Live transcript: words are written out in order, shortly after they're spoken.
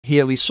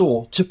here we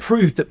saw to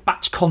prove that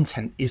batch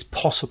content is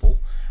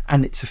possible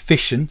and it's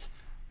efficient.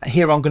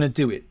 Here I'm going to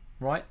do it,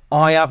 right?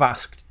 I have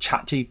asked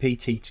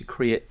ChatGPT to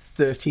create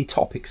 30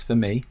 topics for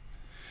me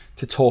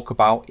to talk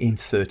about in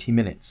 30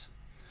 minutes.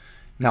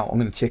 Now I'm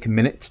going to take a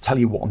minute to tell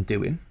you what I'm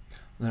doing.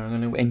 And then I'm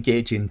going to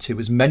engage into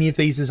as many of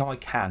these as I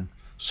can.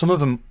 Some of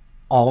them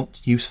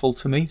aren't useful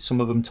to me.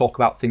 Some of them talk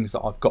about things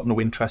that I've got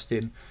no interest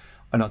in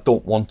and I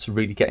don't want to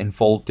really get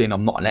involved in.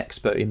 I'm not an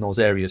expert in those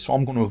areas, so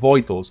I'm going to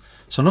avoid those.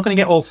 So I'm not going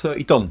to get all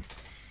 30 done,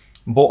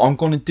 but I'm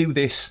going to do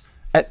this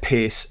at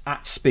pace,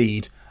 at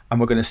speed,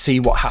 and we're going to see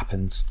what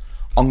happens.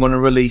 I'm going to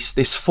release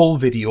this full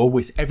video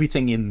with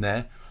everything in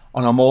there,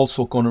 and I'm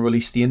also going to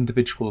release the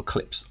individual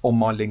clips on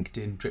my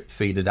LinkedIn drip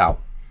feeded out.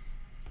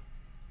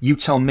 You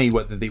tell me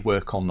whether they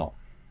work or not.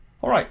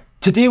 All right,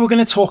 today we're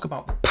going to talk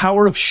about the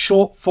power of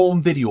short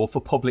form video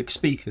for public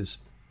speakers.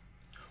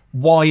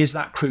 Why is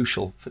that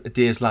crucial for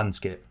today's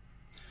landscape?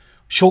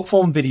 Short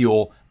form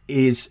video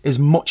is as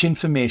much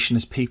information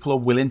as people are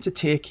willing to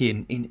take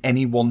in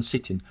any one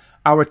sitting.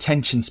 Our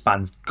attention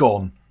span's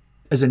gone.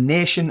 As a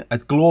nation,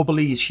 as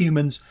globally, as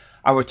humans,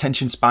 our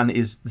attention span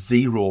is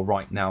 0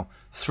 right now.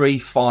 3,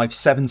 5,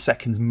 7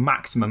 seconds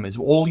maximum is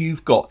all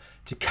you've got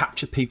to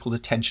capture people's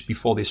attention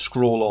before they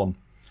scroll on.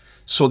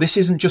 So this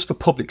isn't just for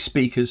public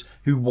speakers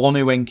who want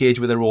to engage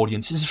with their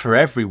audience. This is for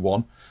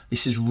everyone.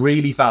 This is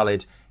really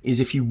valid. Is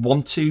if you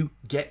want to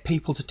get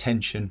people's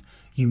attention,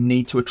 you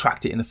need to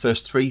attract it in the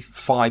first 3,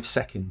 5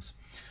 seconds.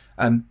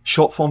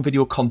 Short form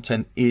video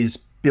content is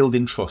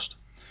building trust.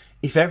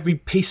 If every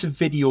piece of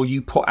video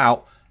you put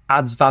out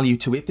adds value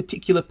to a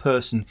particular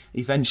person,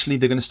 eventually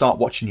they're going to start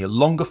watching your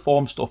longer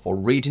form stuff or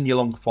reading your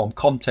longer form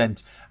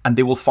content, and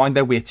they will find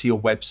their way to your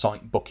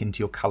website and book into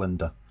your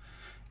calendar.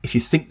 If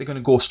you think they're going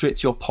to go straight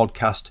to your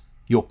podcast,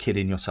 you're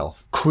kidding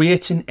yourself.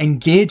 Creating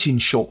engaging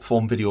short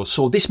form videos.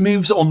 So this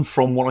moves on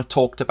from what I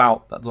talked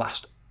about that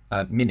last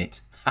minute.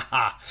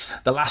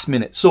 The last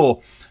minute.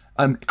 So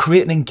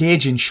creating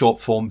engaging short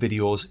form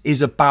videos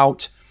is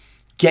about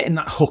getting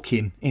that hook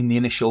in the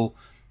initial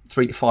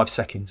 3 to 5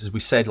 seconds. As we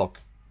said, like,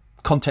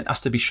 content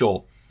has to be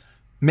short.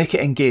 Make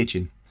it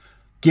engaging.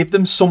 Give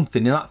them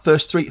something in that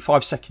first 3 to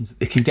 5 seconds that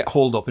they can get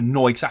hold of and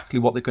know exactly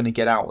what they're going to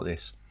get out of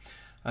this.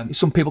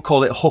 Some people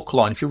call it a hook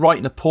line. If you're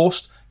writing a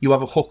post, you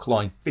have a hook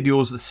line.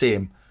 Videos are the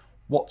same.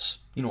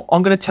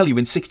 I'm going to tell you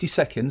in 60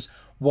 seconds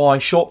why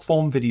short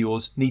form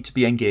videos need to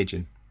be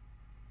engaging.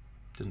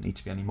 Doesn't need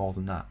to be any more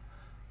than that.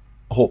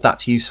 I hope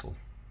that's useful.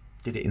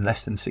 Did it in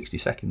less than 60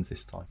 seconds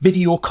this time.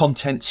 Video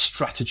content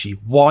strategy.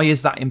 Why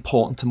is that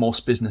important to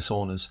most business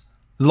owners?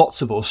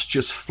 Lots of us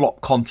just flop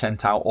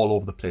content out all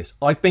over the place.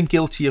 I've been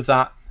guilty of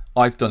that.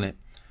 I've done it.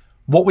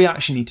 What we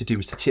actually need to do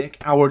is to take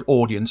our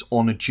audience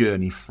on a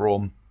journey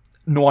from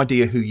no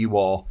idea who you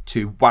are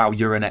to, wow,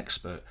 you're an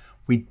expert.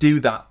 We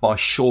do that by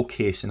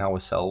showcasing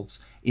ourselves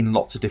in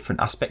lots of different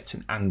aspects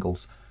and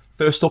angles.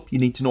 First up, you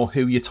need to know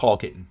who you're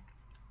targeting.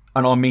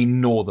 And I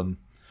mean know them.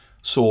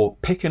 So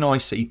pick an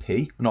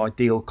ICP, an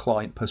ideal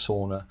client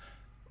persona,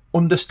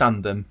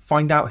 understand them,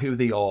 find out who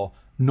they are,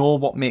 know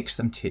what makes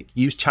them tick.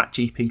 Use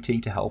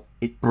ChatGPT to help.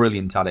 It's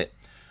brilliant at it.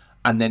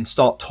 And then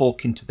start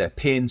talking to their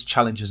pains,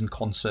 challenges and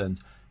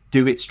concerns.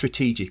 Do it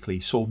strategically.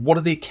 So what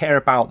do they care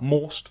about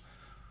most?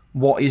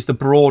 What is the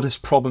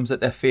broadest problems that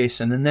they're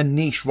facing, and then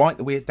niche right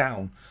the way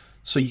down.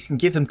 So you can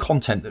give them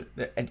content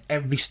that at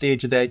every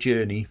stage of their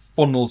journey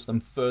funnels them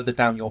further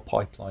down your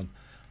pipeline.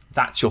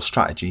 That's your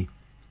strategy.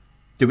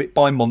 Do it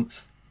by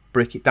month,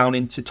 break it down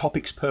into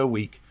topics per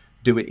week,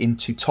 do it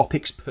into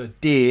topics per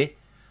day,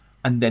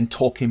 and then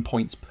talking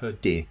points per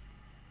day.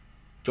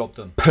 Job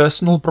done.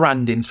 Personal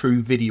branding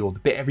through video, the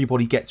bit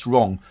everybody gets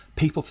wrong.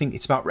 People think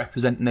it's about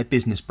representing their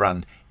business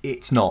brand.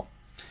 It's not.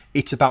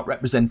 It's about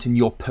representing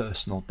your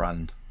personal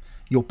brand.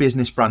 Your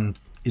business brand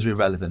is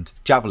irrelevant.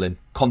 Javelin,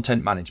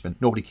 content management,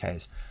 nobody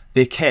cares.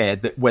 They care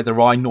that whether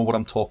I know what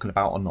I'm talking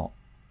about or not.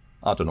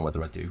 I don't know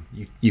whether I do.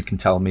 You can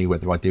tell me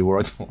whether I do or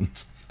I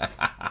don't.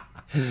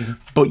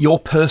 But your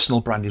personal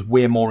brand is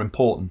way more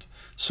important.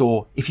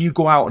 So if you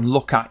go out and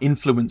look at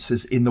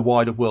influencers in the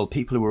wider world,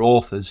 people who are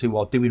authors, who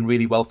are doing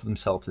really well for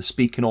themselves, they're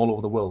speaking all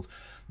over the world,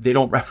 they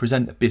don't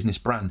represent a business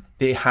brand.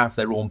 They have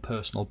their own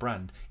personal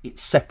brand.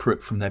 It's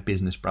separate from their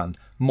business brand.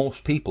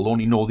 Most people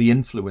only know the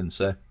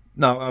influencer.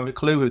 No, I have a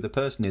clue who the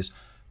person is.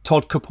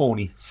 Todd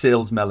Capone,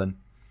 sales melon.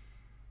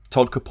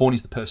 Todd Capone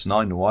is the person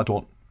I know.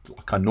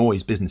 I know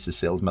his business is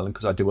sales melon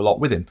because I do a lot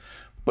with him.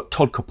 But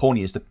Todd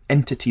Capone is the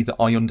entity that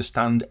I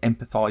understand,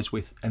 empathise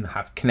with and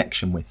have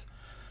connection with.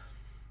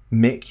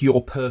 Make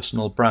your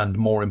personal brand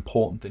more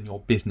important than your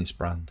business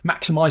brand.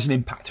 Maximising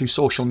impact through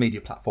social media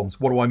platforms.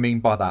 What do I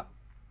mean by that?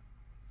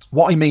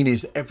 What I mean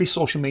is that every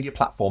social media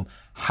platform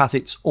has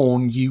its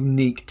own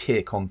unique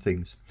take on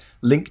things.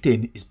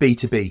 LinkedIn is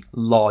B2B,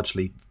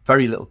 largely.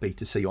 Very little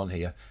B2C on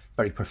here.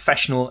 Very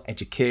professional,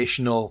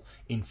 educational,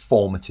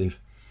 informative.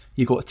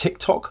 You go to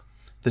TikTok,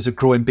 there's a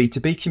growing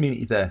B2B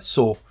community there.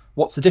 So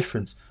what's the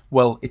difference?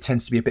 Well, it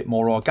tends to be a bit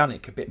more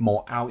organic, a bit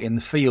more out in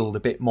the field,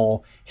 a bit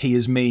more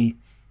here's me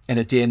in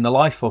a day in the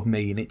life of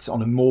me, and it's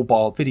on a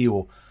mobile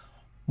video.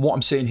 What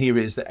I'm saying here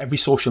is that every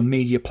social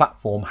media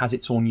platform has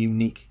its own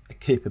unique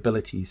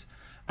capabilities.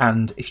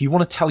 And if you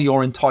want to tell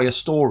your entire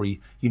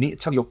story, you need to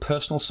tell your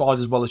personal side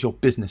as well as your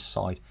business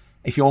side.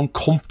 If you're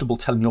uncomfortable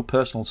telling your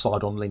personal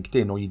side on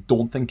LinkedIn, or you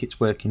don't think it's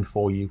working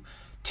for you,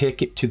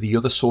 take it to the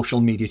other social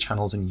media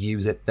channels and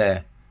use it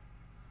there.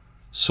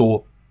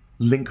 So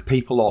link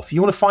people off. If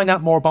you want to find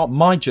out more about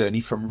my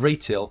journey from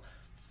retail,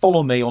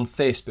 follow me on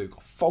Facebook,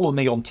 or follow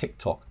me on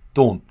TikTok.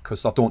 Don't,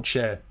 because I don't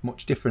share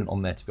much different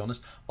on there, to be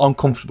honest. I'm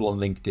comfortable on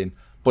LinkedIn,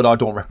 but I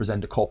don't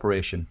represent a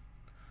corporation.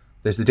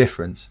 There's the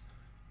difference.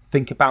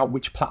 Think about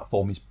which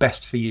platform is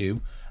best for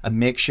you and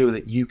make sure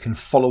that you can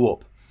follow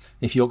up.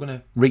 If you're going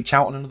to reach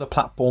out on another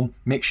platform,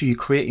 make sure you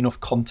create enough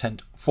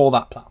content for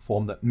that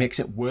platform that makes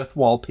it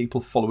worthwhile people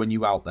following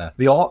you out there.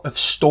 The art of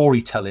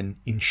storytelling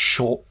in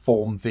short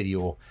form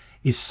video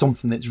is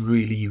something that's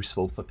really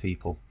useful for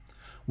people.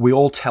 We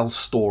all tell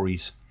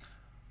stories.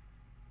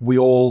 We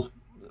all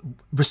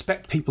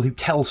respect people who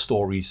tell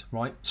stories,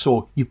 right?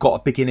 So you've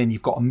got a beginning,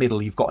 you've got a middle,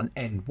 you've got an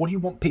end. What do you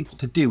want people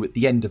to do at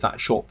the end of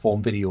that short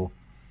form video?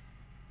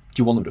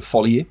 Do you want them to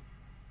follow you?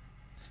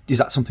 Is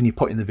that something you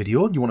put in the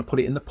video? Do you want to put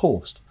it in the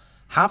post?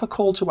 Have a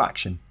call to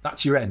action.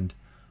 That's your end.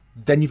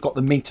 Then you've got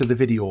the meat of the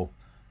video.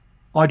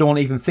 I don't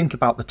even think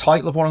about the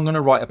title of what I'm going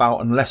to write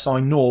about unless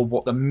I know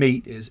what the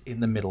meat is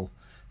in the middle.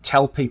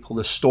 Tell people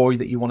the story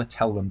that you want to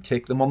tell them.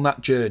 Take them on that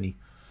journey.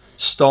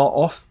 Start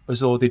off as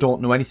though they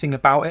don't know anything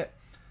about it.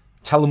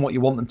 Tell them what you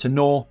want them to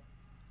know.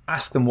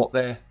 Ask them what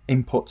their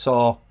inputs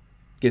are.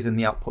 Give them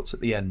the outputs at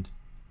the end.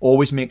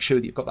 Always make sure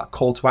that you've got that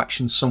call to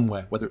action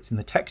somewhere, whether it's in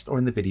the text or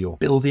in the video.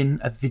 Building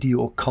a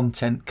video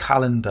content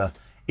calendar.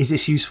 Is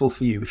this useful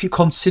for you? If you're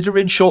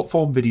considering short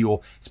form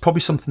video, it's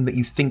probably something that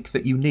you think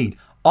that you need.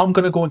 I'm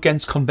going to go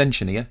against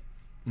convention here.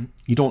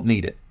 You don't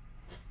need it.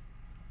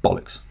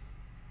 Bollocks.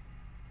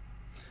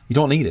 You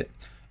don't need it.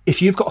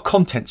 If you've got a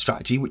content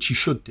strategy, which you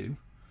should do,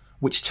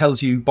 which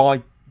tells you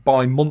by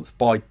month,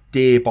 by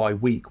day, by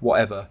week,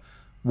 whatever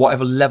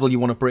level you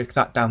want to break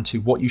that down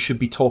to, what you should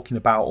be talking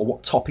about or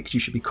what topics you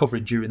should be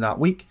covering during that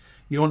week,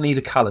 you don't need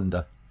a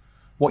calendar.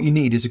 What you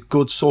need is a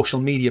good social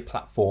media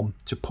platform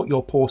to put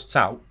your posts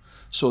out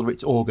so that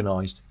it's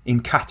organised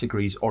in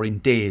categories or in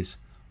days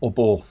or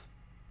both,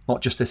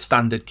 not just a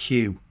standard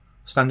queue.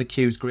 Standard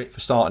queue is great for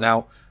starting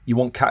out. You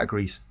want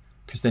categories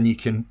because then you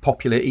can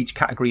populate each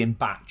category in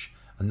batch,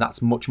 and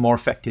that's much more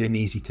effective and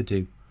easy to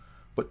do.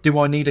 But do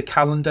I need a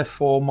calendar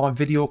for my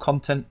video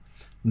content?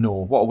 No,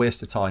 what a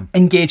waste of time.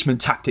 Engagement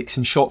tactics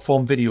in short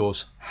form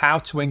videos. How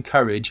to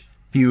encourage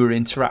viewer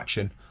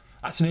interaction.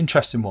 That's an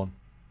interesting one.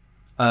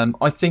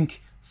 I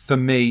think for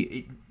me,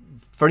 it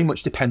very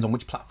much depends on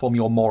which platform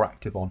you're more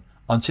active on.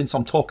 And since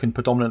I'm talking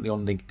predominantly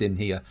on LinkedIn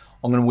here,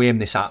 I'm going to aim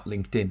this at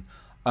LinkedIn.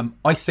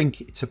 I think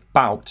it's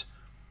about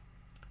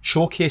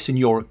showcasing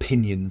your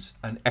opinions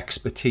and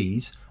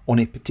expertise on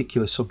a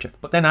particular subject,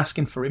 but then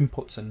asking for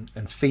inputs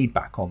and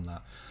feedback on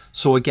that.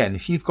 So again,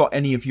 if you've got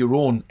any of your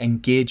own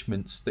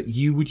engagements that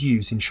you would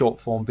use in short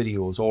form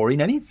videos or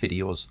in any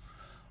videos,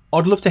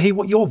 I'd love to hear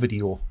what your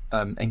video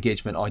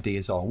engagement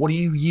ideas are. What do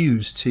you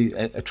use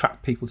to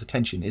attract people's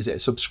attention? Is it a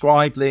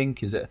subscribe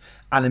link? Is it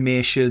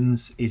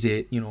animations? Is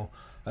it,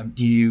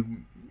 do you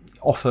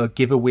offer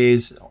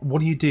giveaways? What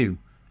do you do?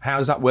 How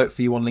does that work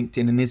for you on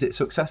LinkedIn, and is it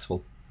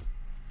successful?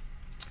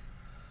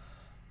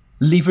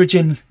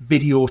 Leveraging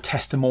video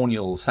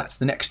testimonials. That's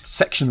the next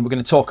section that we're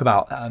going to talk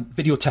about.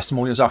 Video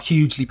testimonials are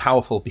hugely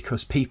powerful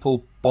because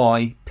people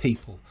buy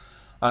people.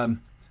 I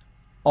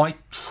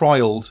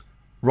trialed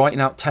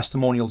writing out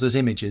testimonials as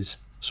images.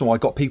 So I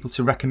got people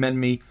to recommend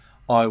me.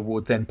 I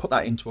would then put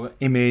that into an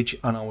image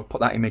and I would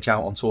put that image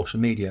out on social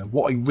media.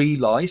 What I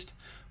realized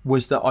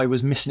was that I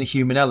was missing a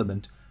human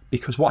element,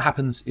 because what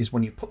happens is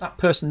when you put that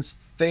person's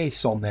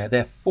face on there,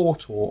 their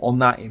photo on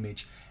that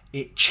image,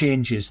 it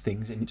changes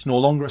things, and it's no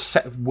longer a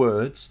set of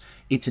words,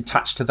 it's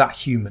attached to that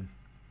human.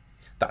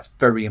 That's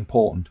very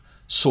important.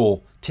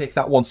 So take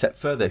that one step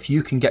further. If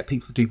you can get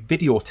people to do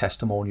video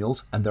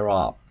testimonials, and there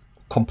are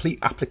complete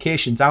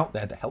applications out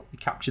there that help you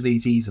capture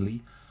these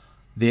easily,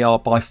 they are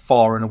by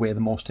far and away the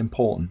most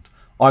important.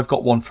 I've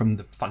got one from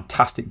the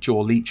fantastic Joe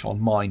Leach on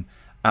mine,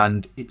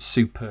 and it's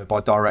superb. I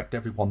direct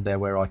everyone there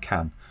where I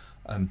can.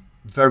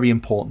 Very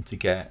important to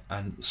get,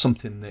 and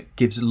something that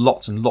gives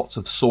lots and lots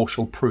of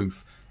social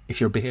proof. If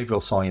you're a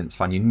behavioural science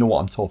fan, you know what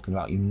I'm talking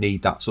about. You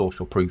need that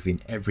social proof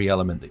in every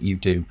element that you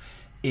do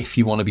if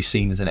you want to be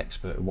seen as an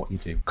expert at what you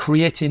do.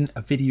 Creating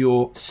a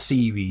video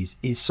series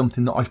is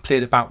something that I've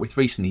played about with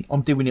recently.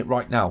 I'm doing it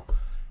right now.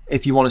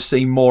 If you want to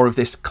see more of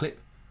this clip,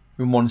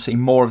 you want to see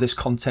more of this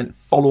content,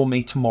 follow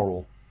me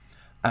tomorrow.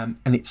 And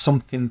it's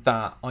something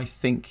that I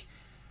think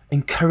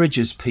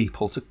encourages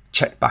people to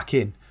check back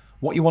in.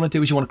 What you want to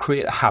do is you want to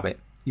create a habit.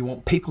 You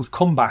want people to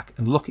come back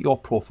and look at your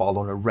profile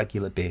on a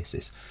regular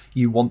basis.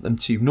 You want them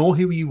to know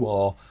who you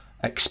are,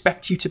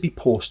 expect you to be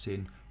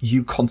posting,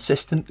 you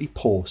consistently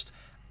post,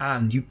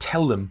 and you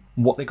tell them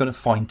what they're going to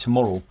find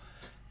tomorrow.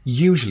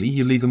 Usually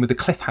you leave them with a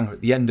cliffhanger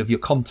at the end of your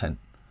content.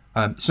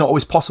 It's not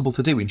always possible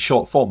to do in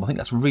short form. I think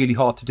that's really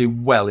hard to do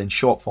well in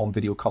short form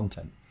video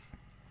content.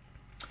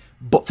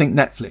 But think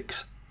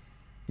Netflix.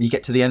 You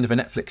get to the end of a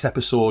Netflix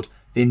episode,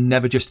 they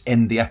never just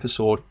end the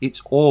episode.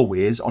 It's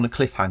always on a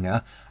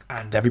cliffhanger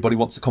and everybody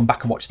wants to come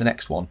back and watch the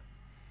next one.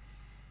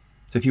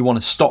 So if you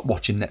want to stop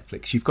watching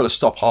Netflix, you've got to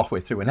stop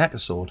halfway through an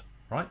episode,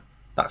 right?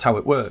 That's how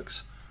it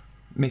works.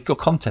 Make your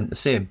content the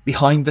same.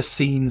 Behind the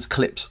scenes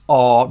clips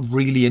are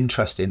really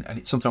interesting, and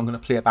it's something I'm going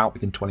to play about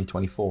with in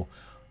 2024.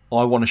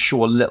 I want to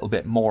show a little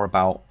bit more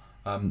about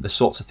the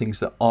sorts of things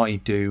that I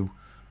do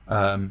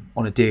on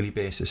a daily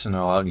basis, and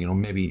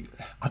maybe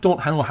I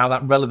don't know how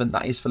that relevant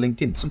that is for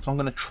LinkedIn. Something I'm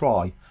going to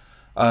try.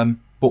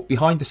 But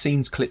behind the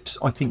scenes clips,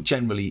 I think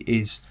generally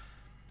is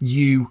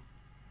you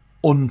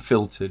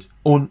unfiltered,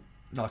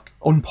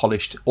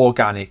 unpolished,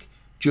 organic,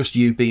 just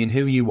you being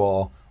who you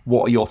are.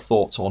 What are your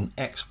thoughts on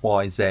X,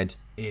 Y, Z,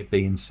 A,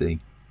 B, and C?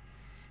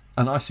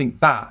 And I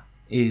think that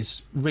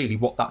is really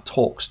what that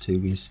talks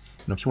to. Is,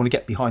 if you want to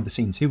get behind the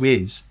scenes, who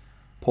is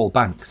Paul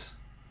Banks?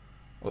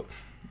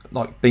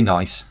 Be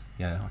nice.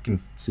 Yeah, I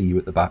can see you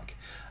at the back.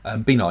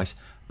 Be nice,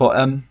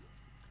 but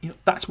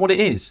that's what it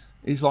is.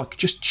 Is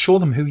just show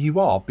them who you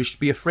are.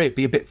 Be afraid.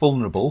 Be a bit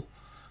vulnerable.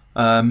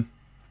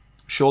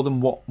 Show them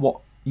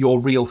what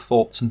your real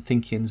thoughts and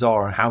thinkings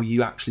are and how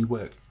you actually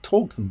work.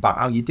 Talk to them about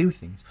how you do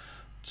things.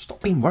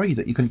 Stop being worried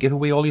that you can give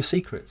away all your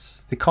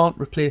secrets. They can't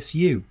replace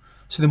you.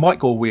 So they might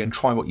go away and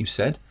try what you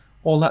said.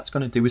 All that's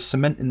going to do is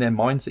cement in their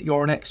minds that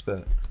you're an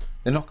expert.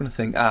 They're not going to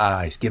think,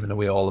 he's giving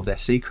away all of their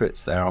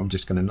secrets there. I'm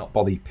just going to not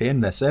bother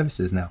paying their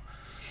services now.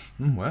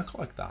 Work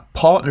like that.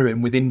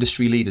 Partnering with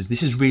industry leaders.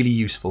 This is really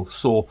useful.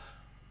 So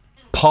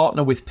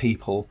partner with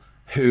people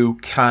who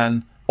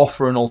can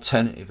offer an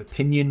alternative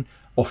opinion,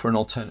 offer an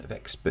alternative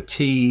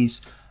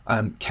expertise,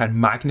 can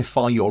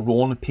magnify your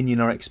own opinion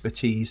or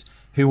expertise,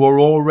 who are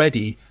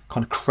already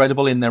kind of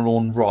credible in their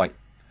own right.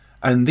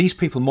 And these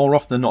people, more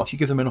often than not, if you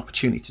give them an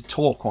opportunity to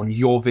talk on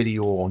your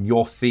video, on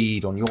your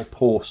feed, on your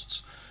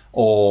posts,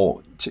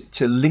 or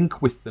to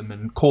link with them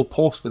and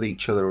co-post with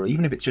each other, or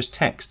even if it's just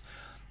text,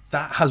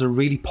 that has a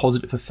really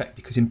positive effect,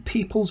 because in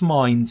people's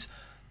minds,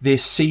 they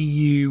see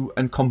you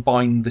and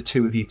combine the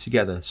two of you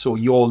together. So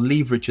you're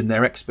leveraging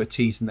their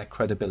expertise and their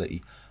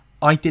credibility.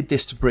 I did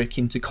this to break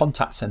into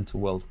contact center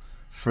world.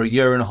 For a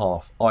year and a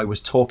half, I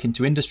was talking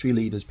to industry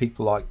leaders,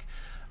 people like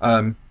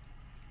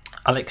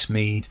Alex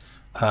Mead,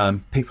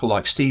 people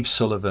like Steve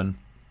Sullivan,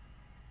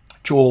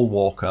 Joel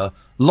Walker,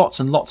 lots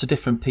and lots of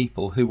different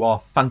people who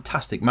are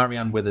fantastic.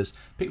 Marianne Withers,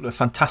 people who are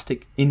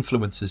fantastic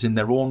influencers in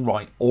their own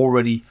right,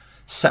 already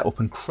set up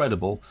and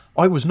credible.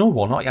 I was no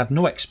one. I had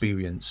no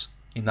experience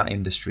in that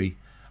industry,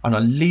 and I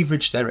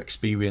leveraged their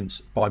experience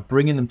by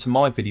bringing them to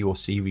my video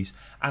series,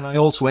 and I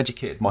also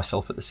educated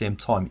myself at the same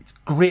time. It's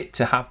great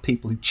to have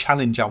people who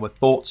challenge our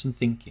thoughts and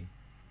thinking.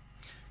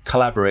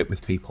 Collaborate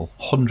with people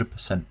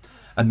 100%,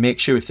 and make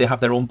sure if they have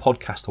their own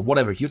podcast or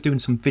whatever, if you're doing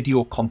some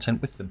video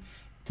content with them,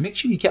 make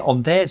sure you get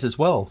on theirs as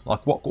well.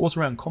 Like, what goes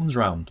around comes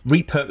around.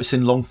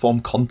 Repurposing long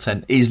form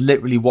content is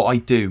literally what I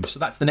do. So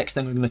that's the next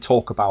thing I'm going to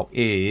talk about.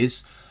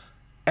 Is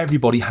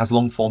everybody has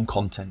long form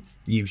content,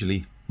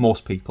 usually.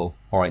 Most people,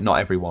 all right, not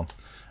everyone.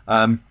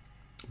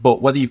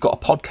 But whether you've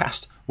got a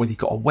podcast, whether you've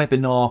got a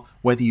webinar,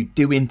 whether you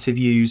do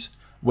interviews,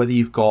 whether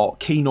you've got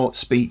keynote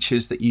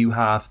speeches that you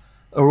have,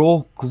 are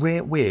all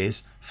great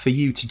ways for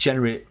you to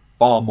generate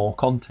far more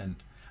content.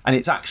 And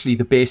it's actually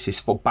the basis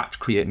for batch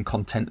creating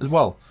content as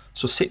well.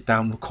 So sit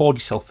down, record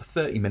yourself for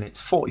 30 minutes,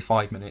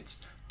 45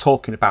 minutes,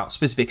 talking about a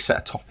specific set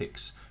of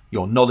topics,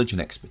 your knowledge and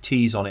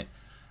expertise on it,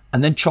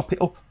 and then chop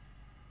it up.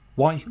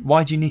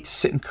 Why do you need to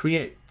sit and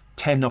create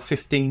 10 or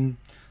 15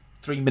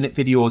 3-minute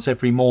videos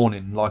every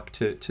morning,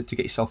 to get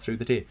yourself through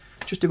the day?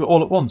 Just do it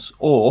all at once,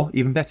 or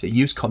even better,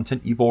 use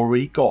content you've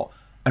already got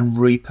and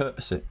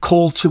repurpose it.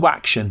 Call to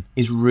action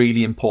is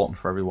really important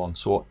for everyone.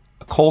 So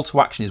a call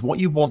to action is what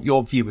you want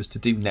your viewers to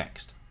do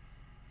next.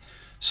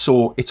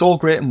 So it's all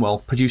great and well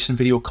producing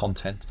video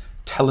content,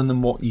 telling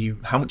them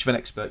how much of an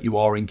expert you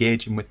are,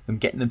 engaging with them,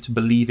 getting them to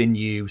believe in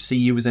you, see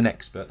you as an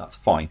expert. That's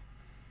fine.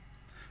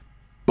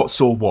 But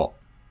so what?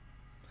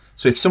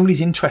 So if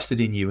somebody's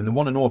interested in you and they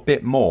want to know a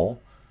bit more,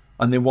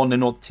 and they want to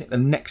know the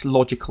next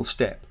logical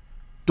step,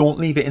 don't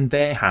leave it in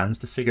their hands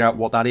to figure out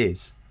what that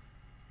is.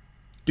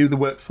 Do the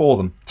work for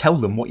them. Tell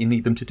them what you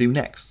need them to do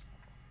next.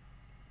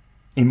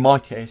 In my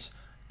case,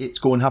 it's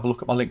go and have a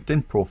look at my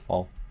LinkedIn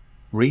profile.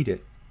 Read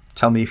it.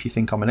 Tell me if you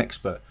think I'm an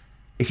expert.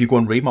 If you go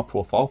and read my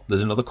profile,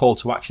 there's another call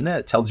to action there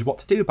that tells you what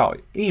to do about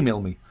it.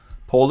 Email me,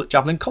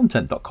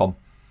 paul@javelincontent.com.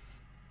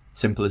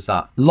 Simple as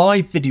that.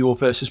 Live video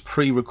versus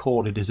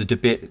pre-recorded is a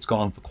debate that's gone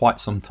on for quite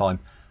some time.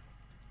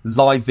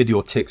 Live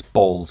video takes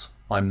balls,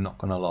 I'm not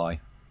going to lie.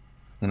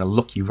 I'm going to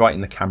look you right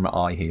in the camera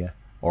eye here.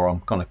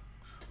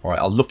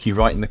 I'll look you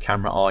right in the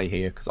camera eye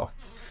here, because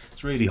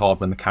it's really hard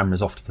when the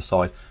camera's off to the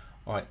side.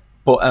 Alright,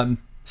 but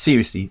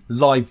seriously,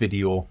 live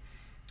video,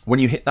 when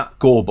you hit that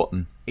go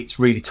button, it's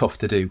really tough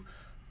to do,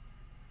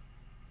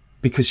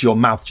 because your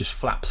mouth just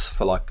flaps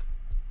for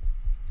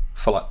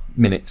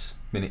minutes.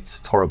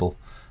 It's horrible.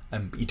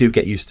 You do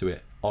get used to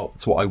it.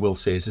 That's what I will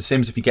say. It's the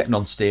same as if you're getting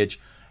on stage,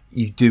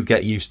 you do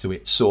get used to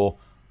it. So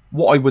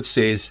what I would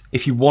say is,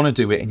 if you want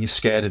to do it and you're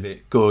scared of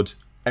it, good.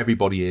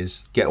 Everybody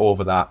is. Get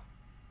over that.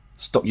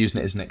 Stop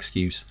using it as an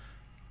excuse.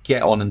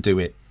 Get on and do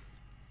it.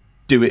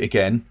 Do it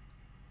again.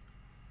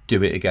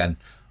 Do it again.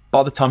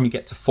 By the time you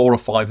get to 4 or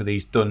 5 of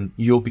these done,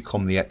 you'll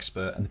become the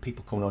expert, and the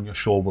people coming on your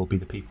show will be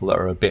the people that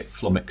are a bit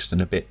flummoxed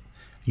and a bit...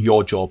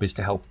 Your job is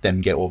to help them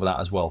get over that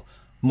as well.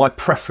 My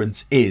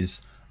preference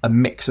is a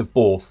mix of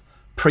both.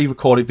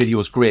 Pre-recorded video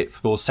is great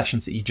for those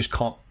sessions that you just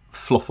can't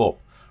fluff up,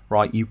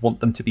 right? You want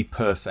them to be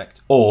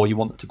perfect, or you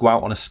want them to go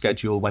out on a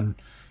schedule when,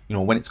 you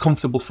know, when it's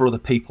comfortable for other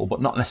people,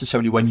 but not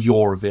necessarily when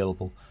you're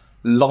available.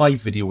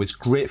 Live video is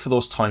great for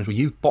those times where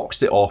you've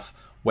boxed it off,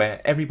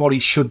 where everybody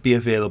should be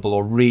available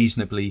or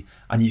reasonably,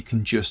 and you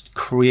can just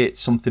create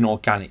something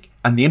organic.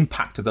 And the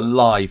impact of the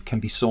live can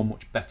be so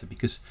much better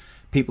because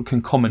people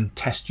can come and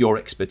test your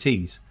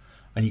expertise,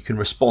 and you can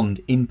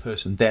respond in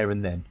person there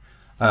and then.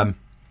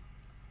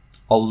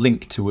 I'll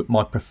link to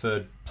my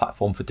preferred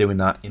platform for doing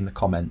that in the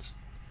comments.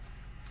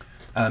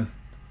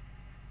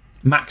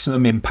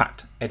 Maximum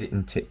impact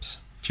editing tips.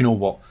 Do you know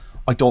what?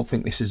 I don't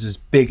think this is as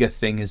big a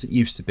thing as it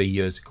used to be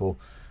years ago.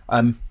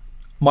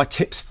 My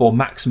tips for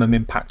maximum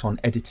impact on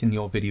editing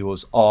your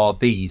videos are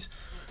these.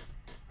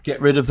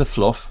 Get rid of the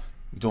fluff.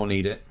 You don't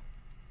need it.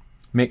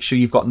 Make sure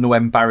you've got no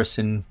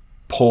embarrassing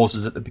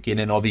pauses at the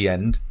beginning or the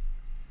end.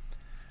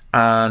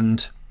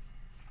 And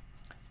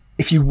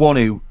if you want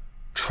to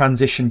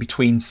transition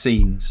between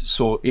scenes,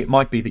 so it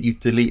might be that you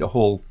delete a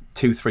whole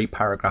 2-3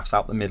 paragraphs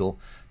out the middle.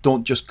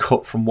 Don't just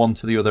cut from one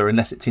to the other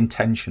unless it's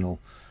intentional.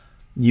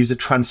 Use a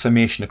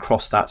transformation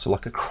across that, so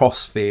like a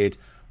crossfade,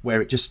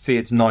 where it just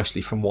fades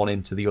nicely from one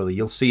end to the other.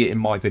 You'll see it in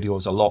my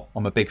videos a lot.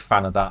 I'm a big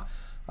fan of that.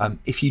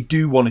 If you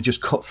do want to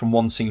just cut from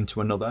one scene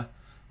to another,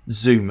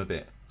 zoom a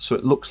bit, so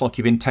it looks like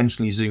you've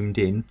intentionally zoomed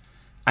in.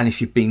 And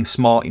if you're being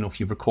smart enough,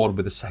 you've recorded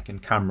with a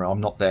second camera.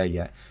 I'm not there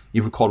yet.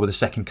 You've recorded with a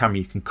second camera,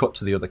 you can cut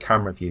to the other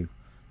camera view.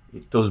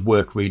 It does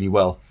work really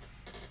well.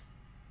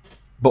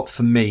 But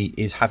for me,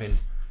 is having,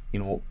 you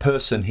know,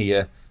 person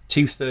here,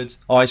 2/3,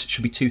 eyes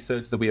should be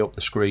 2/3 of the way up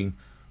the screen.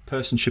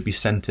 Person should be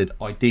centered,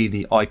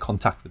 ideally eye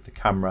contact with the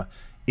camera.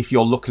 If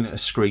you're looking at a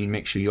screen,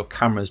 make sure your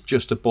camera's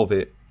just above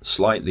it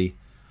slightly,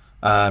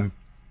 and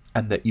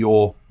that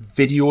your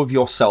video of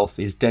yourself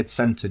is dead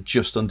centered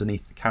just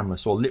underneath the camera.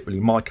 So literally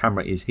my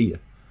camera is here,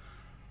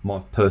 my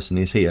person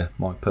is here,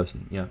 my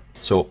person, yeah.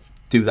 So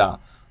do that.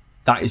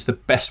 That is the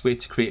best way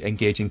to create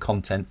engaging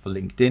content for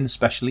LinkedIn,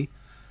 especially.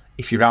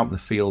 If you're out in the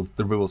field,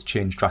 the rules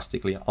change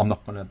drastically. I'm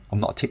not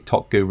a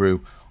TikTok guru.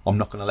 I'm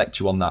not going to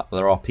lecture on that, but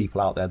there are people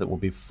out there that will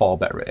be far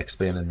better at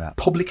explaining that.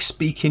 Public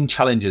speaking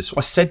challenges. So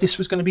I said this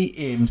was going to be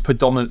aimed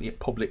predominantly at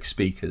public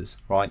speakers,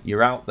 right?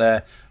 You're out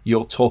there,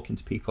 you're talking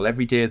to people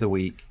every day of the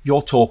week.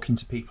 You're talking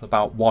to people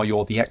about why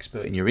you're the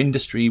expert in your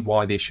industry,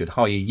 why they should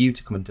hire you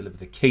to come and deliver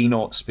the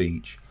keynote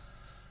speech.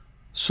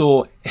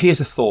 So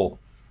here's a thought.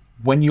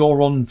 When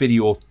you're on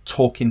video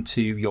talking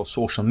to your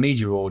social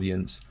media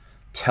audience,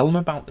 tell them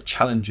about the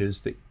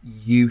challenges that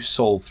you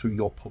solve through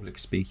your public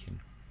speaking.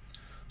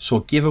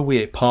 So give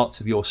away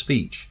parts of your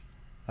speech.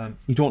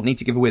 You don't need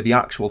to give away the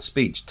actual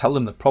speech. Tell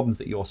them the problems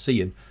that you're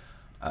seeing.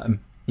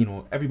 You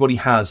know, everybody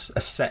has a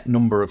set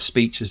number of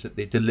speeches that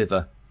they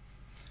deliver.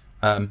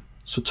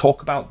 So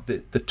talk about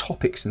the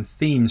topics and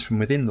themes from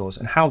within those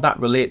and how that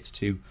relates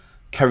to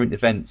current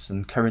events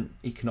and current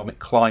economic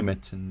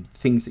climate and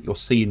things that you're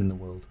seeing in the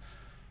world.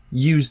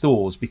 Use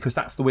those, because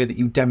that's the way that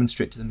you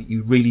demonstrate to them that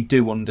you really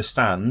do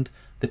understand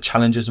the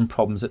challenges and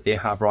problems that they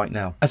have right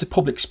now. As a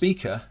public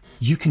speaker,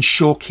 you can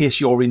showcase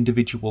your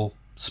individual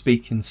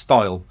speaking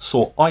style.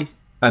 So I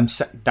am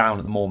set down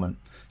at the moment.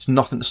 There's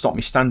nothing to stop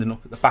me standing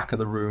up at the back of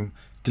the room,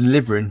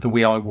 delivering the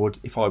way I would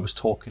if I was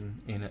talking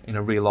in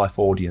a real life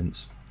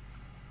audience.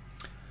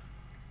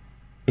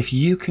 If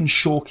you can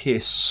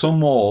showcase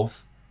some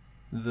of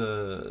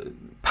the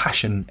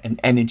passion and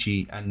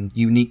energy and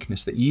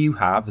uniqueness that you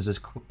have as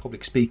a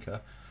public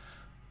speaker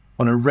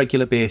on a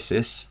regular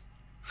basis,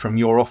 from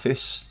your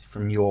office,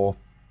 from your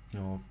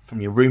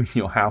room,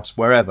 your house,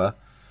 wherever,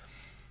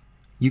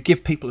 you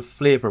give people a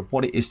flavour of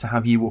what it is to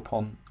have you up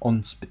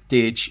on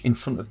stage in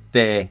front of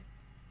their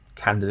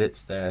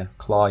candidates, their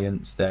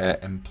clients, their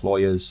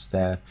employers,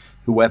 their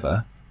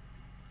whoever,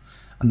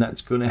 and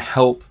that's going to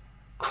help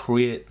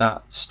create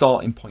that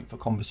starting point for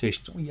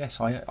conversations. Oh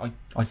yes, I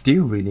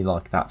do really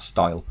like that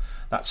style.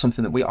 That's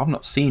something that I've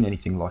not seen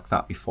anything like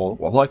that before.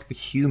 I like the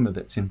humour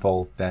that's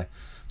involved there.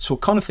 So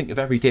kind of think of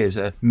every day as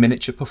a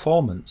miniature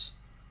performance.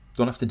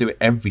 Don't have to do it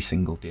every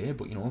single day,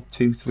 but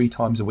 2-3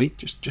 times a week.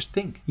 Just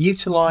think.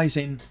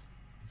 Utilising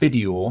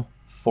video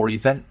for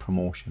event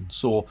promotion.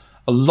 So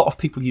a lot of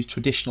people use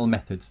traditional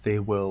methods. They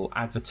will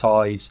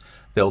advertise,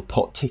 they'll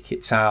put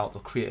tickets out,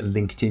 they'll create a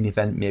LinkedIn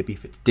event, maybe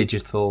if it's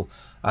digital.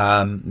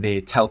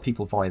 They tell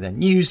people via their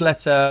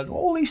newsletter.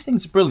 All these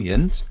things are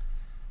brilliant.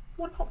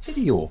 What about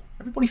video?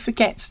 Everybody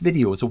forgets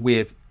video as a way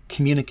of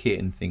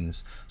communicating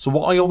things. So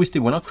what I always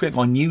do when I create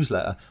my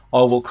newsletter,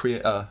 I will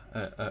create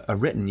a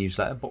written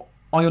newsletter, but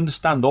I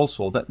understand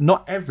also that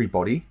not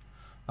everybody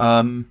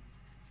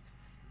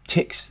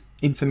takes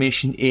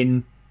information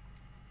in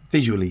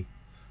visually.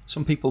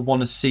 Some people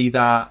want to see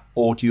that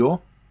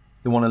audio.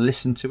 They want to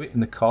listen to it in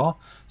the car.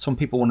 Some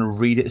people want to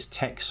read it as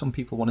text. Some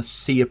people want to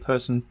see a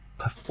person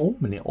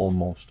performing it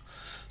almost.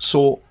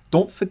 So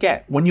don't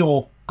forget, when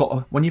you've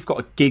got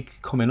a gig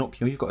coming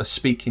up, you've got a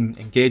speaking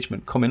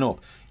engagement coming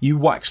up,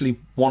 you actually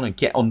want to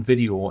get on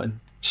video and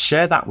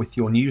share that with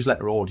your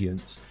newsletter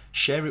audience,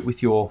 share it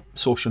with your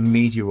social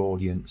media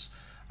audience,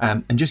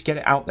 and just get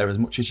it out there as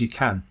much as you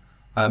can.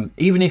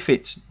 Even if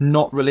it's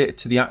not related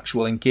to the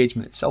actual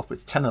engagement itself, but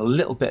it's telling a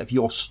little bit of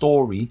your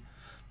story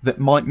that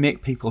might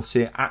make people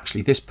say,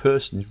 actually, this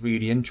person is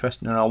really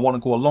interesting and I want to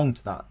go along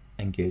to that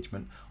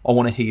engagement. I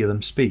want to hear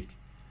them speak.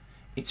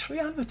 It's free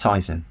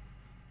advertising.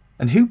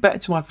 And who better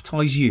to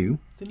advertise you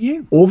than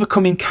you?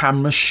 Overcoming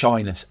camera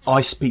shyness.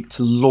 I speak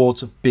to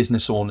loads of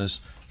business owners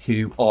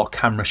who are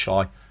camera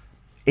shy.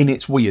 And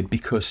it's weird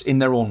because in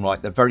their own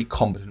right, they're very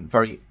competent,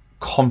 very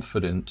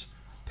confident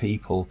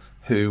people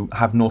who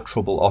have no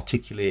trouble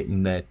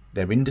articulating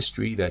their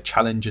industry, their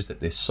challenges that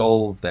they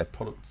solve, their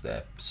products,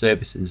 their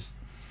services.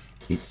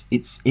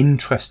 It's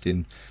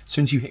interesting. As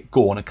soon as you hit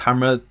go on a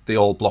camera, they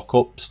all block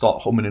up,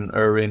 start humming and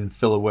erring,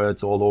 filler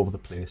words all over the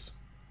place.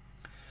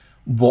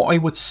 What I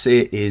would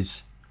say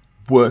is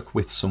work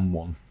with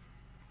someone.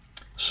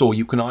 So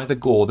you can either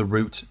go the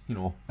route,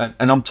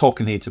 and I'm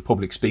talking here to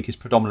public speakers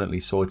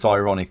predominantly, so it's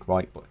ironic,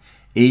 right? But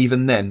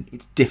even then,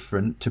 it's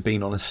different to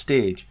being on a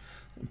stage.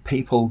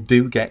 People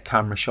do get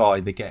camera shy.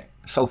 They get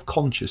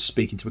self-conscious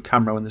speaking to a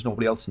camera when there's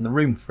nobody else in the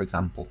room, for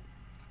example.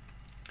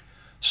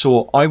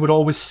 So I would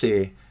always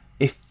say,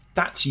 if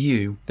that's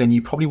you, then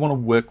you probably want to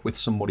work with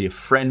somebody, a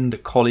friend, a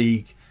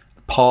colleague,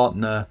 a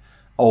partner,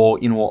 or,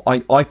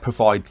 I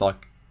provide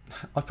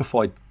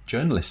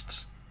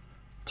journalists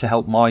to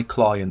help my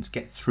clients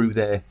get through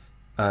their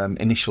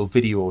initial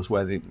videos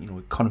where they,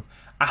 kind of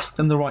ask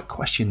them the right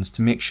questions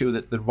to make sure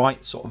that the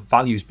right sort of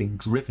value is being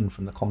driven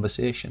from the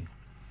conversation.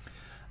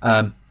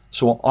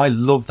 So I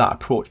love that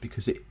approach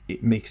because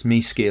it makes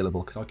me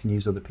scalable because I can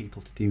use other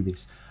people to do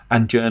this.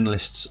 And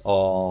journalists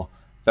are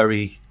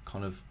very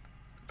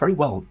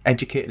well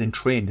educated and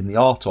trained in the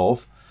art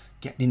of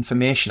getting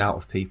information out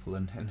of people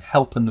and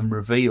helping them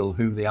reveal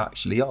who they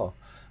actually are,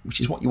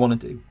 which is what you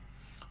want to do.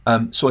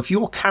 So if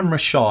you're camera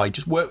shy,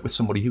 just work with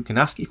somebody who can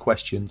ask you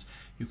questions,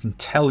 who can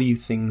tell you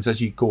things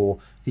as you go.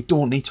 They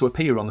don't need to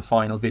appear on the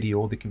final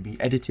video. They can be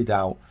edited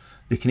out.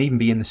 They can even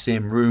be in the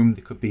same room.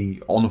 They could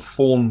be on a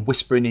phone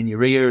whispering in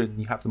your ear and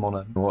you have them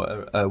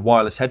on a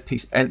wireless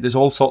headpiece. And there's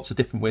all sorts of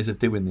different ways of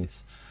doing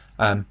this.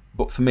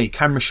 But for me,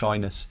 camera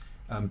shyness,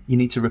 you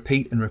need to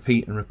repeat and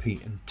repeat and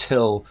repeat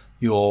until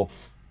you're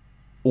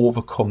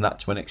overcome that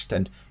to an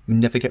extent. You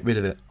never get rid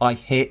of it. I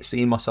hate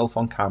seeing myself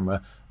on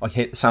camera. I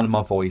hate the sound of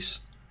my voice,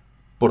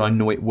 but I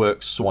know it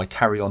works, so I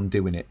carry on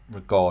doing it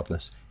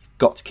regardless. You've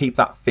got to keep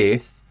that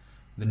faith,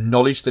 the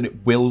knowledge that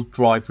it will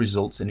drive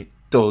results, and it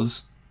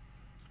does,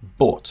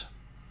 but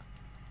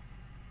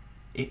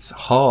it's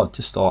hard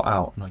to start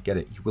out, and I get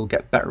it. You will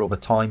get better over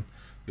time.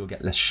 You'll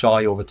get less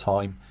shy over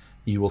time.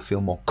 You will feel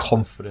more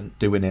confident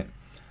doing it.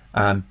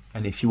 And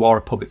if you are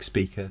a public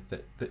speaker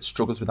that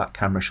struggles with that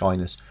camera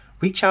shyness,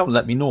 reach out and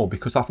let me know,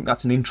 because I think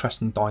that's an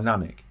interesting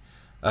dynamic.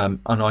 And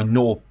I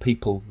know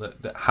people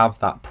that have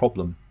that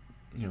problem.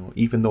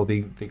 Even though they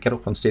get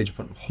up on stage in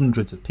front of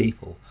hundreds of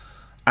people,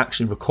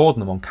 actually recording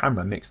them on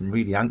camera makes them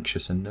really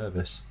anxious and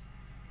nervous.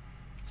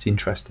 It's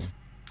interesting.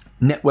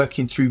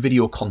 Networking through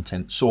video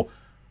content. So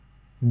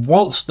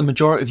whilst the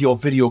majority of your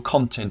video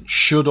content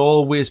should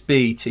always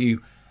be to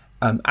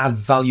add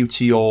value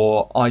to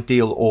your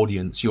ideal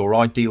audience, your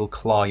ideal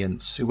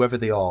clients, whoever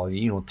they are,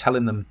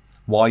 telling them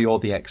why you're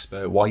the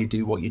expert, why you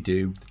do what you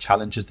do, the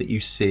challenges that you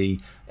see,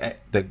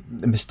 the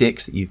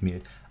mistakes that you've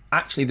made.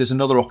 Actually, there's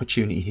another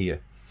opportunity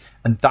here,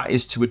 and that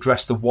is to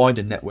address the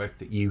wider network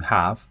that you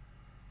have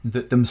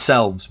that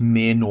themselves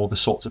may know the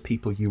sorts of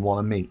people you want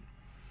to meet.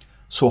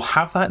 So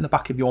have that in the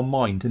back of your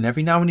mind, and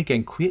every now and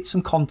again create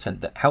some content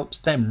that helps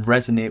them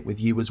resonate with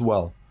you as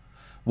well.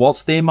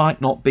 Whilst they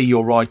might not be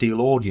your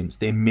ideal audience,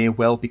 they may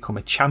well become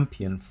a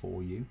champion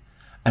for you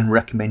and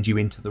recommend you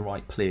into the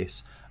right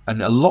place.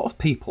 And a lot of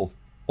people,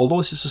 although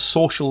this is a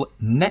social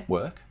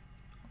network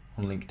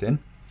on LinkedIn,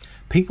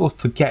 people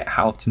forget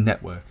how to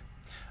network.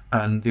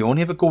 And they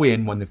only ever go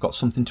in when they've got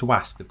something to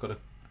ask.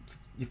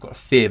 You've got a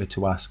favour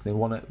to ask. They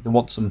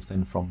want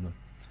something from them.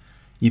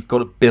 You've got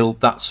to build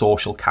that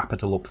social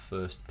capital up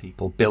first,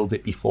 people. Build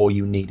it before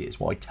you need it, is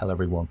what I tell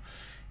everyone.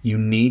 You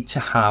need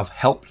to have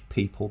helped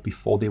people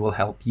before they will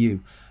help you.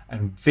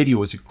 And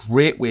video is a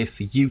great way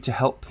for you to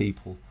help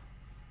people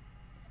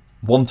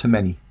one to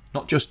many,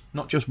 not just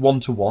one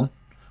to one,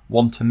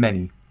 one to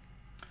many.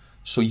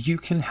 So you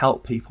can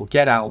help people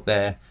get out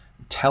there,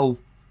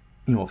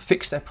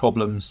 fix their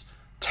problems,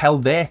 tell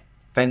their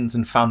friends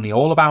and family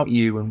all about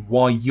you and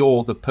why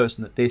you're the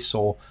person that they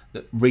saw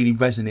that really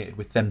resonated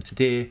with them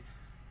today.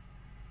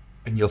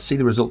 And you'll see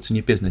the results in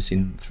your business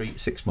in 3 to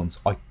 6 months,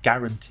 I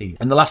guarantee.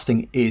 And the last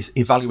thing is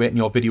evaluating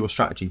your video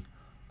strategy.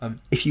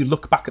 If you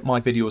look back at my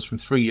videos from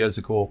 3 years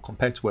ago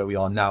compared to where we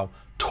are now,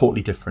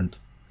 totally different.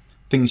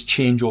 Things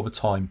change over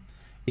time.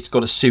 It's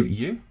got to suit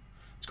you.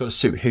 It's got to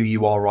suit who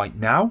you are right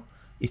now.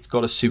 It's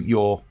got to suit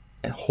your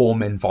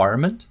home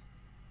environment.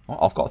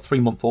 I've got a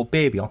 3-month-old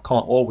baby. I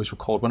can't always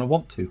record when I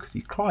want to because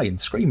he's crying,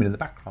 screaming in the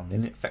background,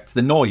 and it affects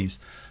the noise.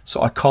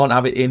 So I can't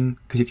have it in,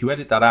 because if you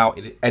edit that out,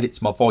 it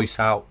edits my voice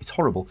out. It's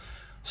horrible.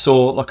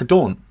 So like, I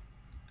don't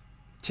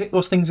take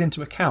those things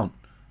into account.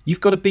 You've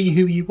got to be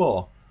who you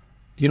are.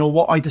 You know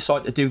what I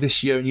decided to do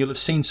this year, and you'll have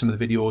seen some of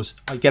the videos.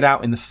 I get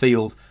out in the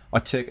field. I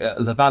take a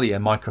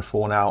lavalier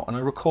microphone out and I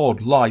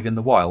record live in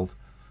the wild,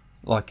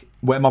 like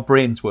where my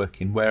brain's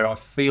working, where I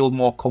feel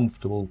more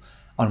comfortable.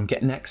 I'm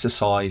getting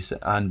exercise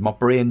and my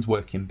brain's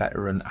working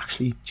better, and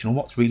actually, do you know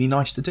what's really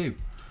nice to do?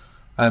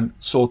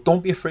 So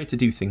don't be afraid to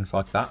do things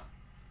like that.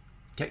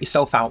 Get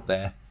yourself out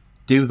there,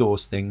 do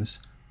those things,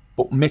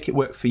 but make it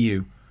work for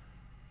you,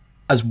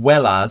 as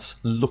well as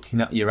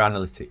looking at your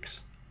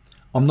analytics.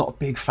 I'm not a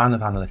big fan of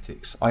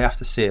analytics. I have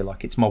to say,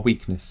 like, it's my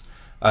weakness.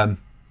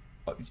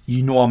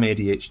 You know, I'm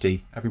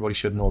ADHD. Everybody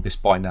should know this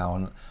by now.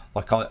 And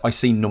like, I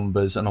see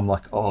numbers and I'm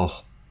like,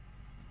 oh,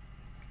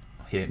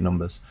 I hate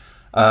numbers.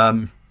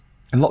 And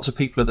lots of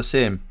people are the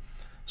same.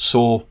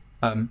 So,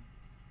 and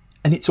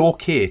it's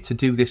okay to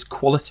do this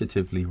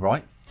qualitatively,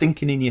 right?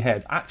 Thinking in your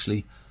head.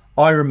 Actually,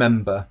 I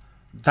remember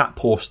that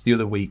post the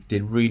other week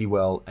did really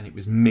well, and it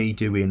was me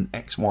doing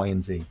X, Y,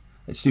 and Z.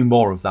 Let's do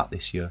more of that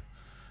this year.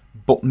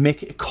 But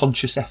make it a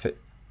conscious effort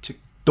to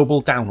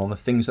double down on the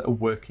things that are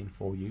working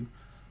for you.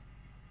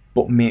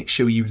 But make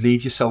sure you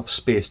leave yourself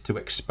space to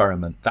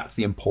experiment. That's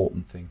the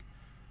important thing.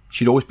 You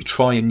should always be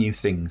trying new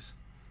things.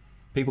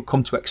 People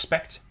come to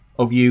expect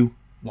of you,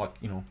 like,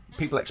 you know,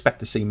 people expect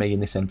to see me in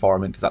this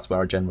environment because that's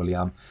where I generally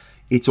am.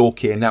 It's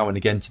okay now and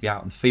again to be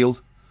out in the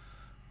field.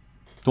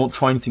 Don't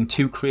try anything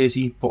too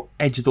crazy, but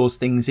edge those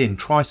things in.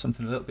 Try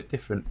something a little bit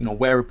different. You know,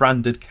 wear a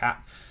branded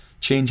cap,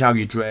 change how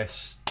you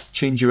dress,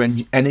 change your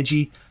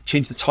energy,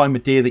 change the time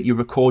of day that you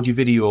record your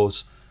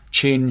videos,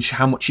 change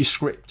how much you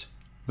script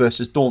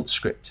versus don't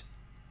script.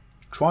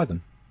 Try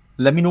them.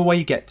 Let me know where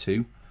you get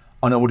to,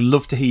 and I would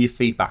love to hear your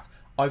feedback.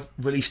 I've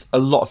released a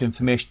lot of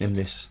information in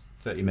this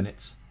 30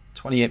 minutes.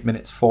 28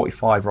 minutes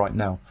 45 right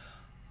now.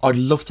 I'd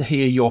love to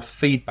hear your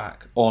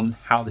feedback on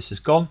how this has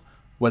gone,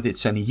 whether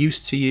it's any use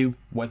to you,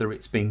 whether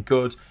it's been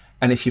good,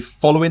 and if you're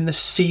following the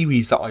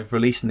series that I've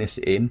released this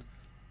in,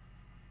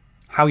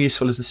 how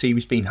useful has the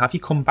series been? Have you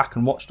come back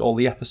and watched all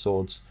the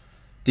episodes?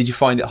 Did you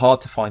find it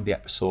hard to find the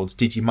episodes?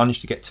 Did you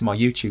manage to get to my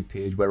YouTube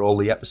page where all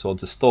the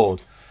episodes are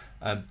stored?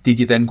 Did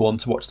you then go on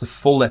to watch the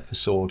full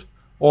episode?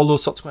 All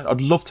those sorts of questions.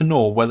 I'd love to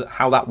know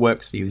how that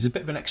works for you. It's a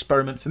bit of an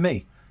experiment for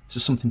me. This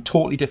is something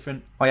totally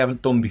different I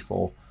haven't done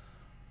before.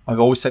 I've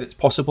always said it's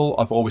possible.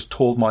 I've always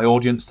told my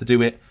audience to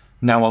do it.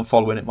 Now I'm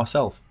following it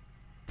myself.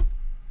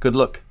 Good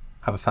luck.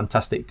 Have a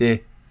fantastic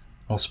day.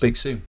 I'll speak soon.